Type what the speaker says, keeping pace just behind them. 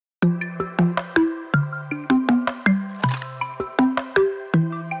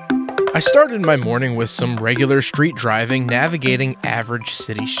I started my morning with some regular street driving, navigating average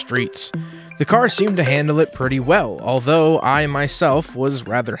city streets. The car seemed to handle it pretty well, although I myself was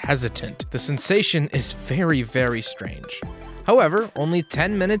rather hesitant. The sensation is very, very strange. However, only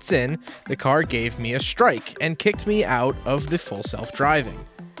 10 minutes in, the car gave me a strike and kicked me out of the full self-driving.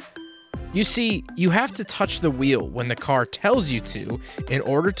 You see, you have to touch the wheel when the car tells you to in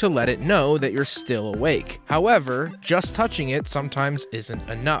order to let it know that you're still awake. However, just touching it sometimes isn't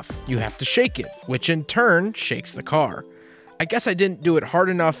enough. You have to shake it, which in turn shakes the car. I guess I didn't do it hard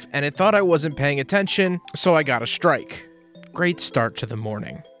enough and it thought I wasn't paying attention, so I got a strike. Great start to the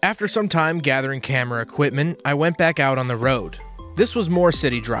morning. After some time gathering camera equipment, I went back out on the road. This was more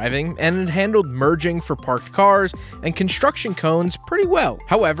city driving, and it handled merging for parked cars and construction cones pretty well.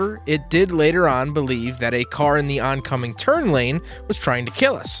 However, it did later on believe that a car in the oncoming turn lane was trying to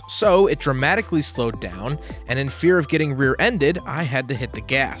kill us, so it dramatically slowed down, and in fear of getting rear-ended, I had to hit the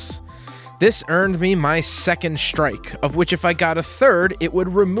gas. This earned me my second strike, of which if I got a third, it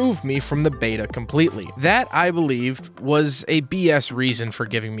would remove me from the beta completely. That, I believed, was a BS reason for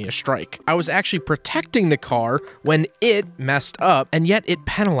giving me a strike. I was actually protecting the car when it messed up, and yet it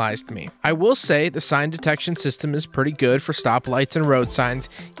penalized me. I will say the sign detection system is pretty good for stoplights and road signs,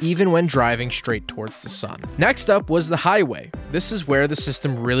 even when driving straight towards the sun. Next up was the highway. This is where the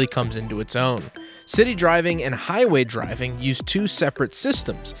system really comes into its own. City driving and highway driving use two separate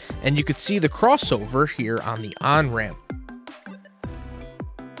systems, and you could see the crossover here on the on-ramp.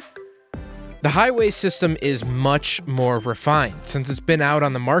 The highway system is much more refined, since it's been out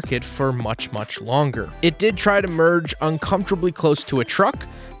on the market for much longer. It did try to merge uncomfortably close to a truck,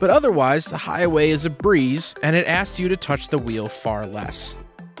 but otherwise the highway is a breeze, and it asks you to touch the wheel far less.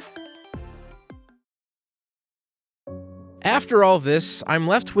 After all this, I'm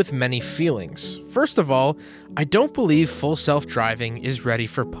left with many feelings. First of all, I don't believe full self-driving is ready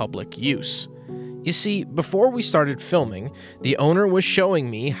for public use. You see, before we started filming, the owner was showing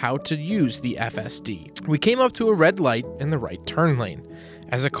me how to use the FSD. We came up to a red light in the right turn lane.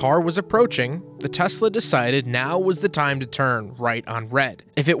 As a car was approaching, the Tesla decided now was the time to turn right on red.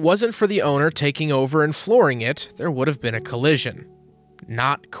 If it wasn't for the owner taking over and flooring it, there would have been a collision.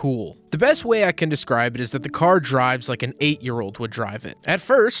 Not cool. The best way I can describe it is that the car drives like an 8-year-old would drive it. At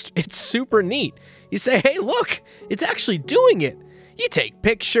first, it's super neat. You say, hey, look, it's actually doing it. You take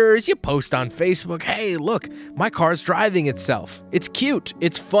pictures, you post on Facebook, hey, look, my car's driving itself. It's cute,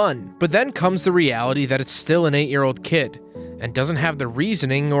 it's fun. But then comes the reality that it's still an 8-year-old kid and doesn't have the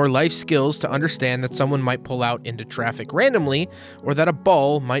reasoning or life skills to understand that someone might pull out into traffic randomly or that a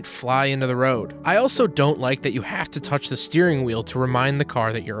ball might fly into the road. I also don't like that you have to touch the steering wheel to remind the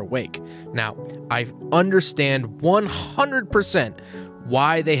car that you're awake. Now, I understand 100%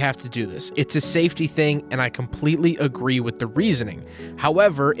 why they have to do this. It's a safety thing, and I completely agree with the reasoning.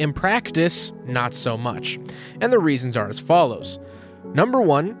 However, in practice, not so much. And the reasons are as follows. Number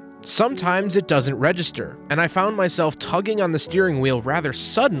one, sometimes it doesn't register, and I found myself tugging on the steering wheel rather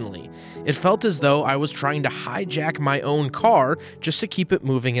suddenly. It felt as though I was trying to hijack my own car just to keep it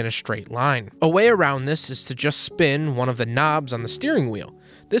moving in a straight line. A way around this is to just spin one of the knobs on the steering wheel.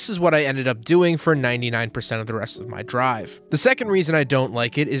 This is what I ended up doing for 99% of the rest of my drive. The second reason I don't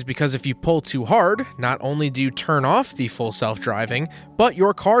like it is because if you pull too hard, not only do you turn off the full self-driving, but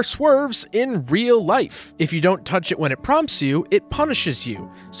your car swerves in real life. If you don't touch it when it prompts you, it punishes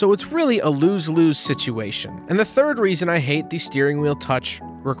you. So it's really a lose-lose situation. And the third reason I hate the steering wheel touch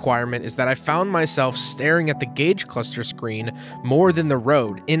requirement is that I found myself staring at the gauge cluster screen more than the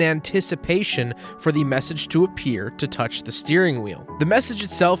road in anticipation for the message to appear to touch the steering wheel. The message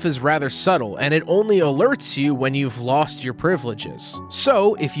itself is rather subtle, and it only alerts you when you've lost your privileges.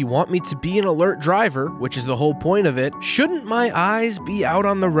 So if you want me to be an alert driver, which is the whole point of it, shouldn't my eyes be out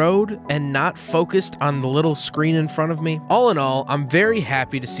on the road and not focused on the little screen in front of me? All in all, I'm very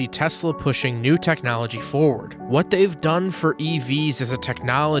happy to see Tesla pushing new technology forward. What they've done for EVs as a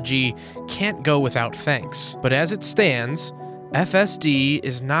technology can't go without thanks. But as it stands, FSD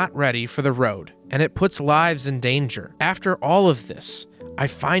is not ready for the road, and it puts lives in danger. After all of this, I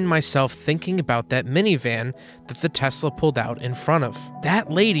find myself thinking about that minivan that the Tesla pulled out in front of. That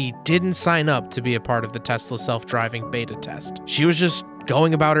lady didn't sign up to be a part of the Tesla self-driving beta test. She was just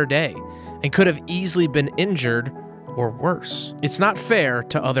going about her day and could have easily been injured or worse. It's not fair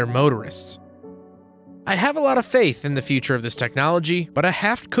to other motorists. I have a lot of faith in the future of this technology, but a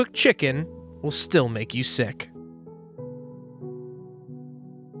half-cooked chicken will still make you sick.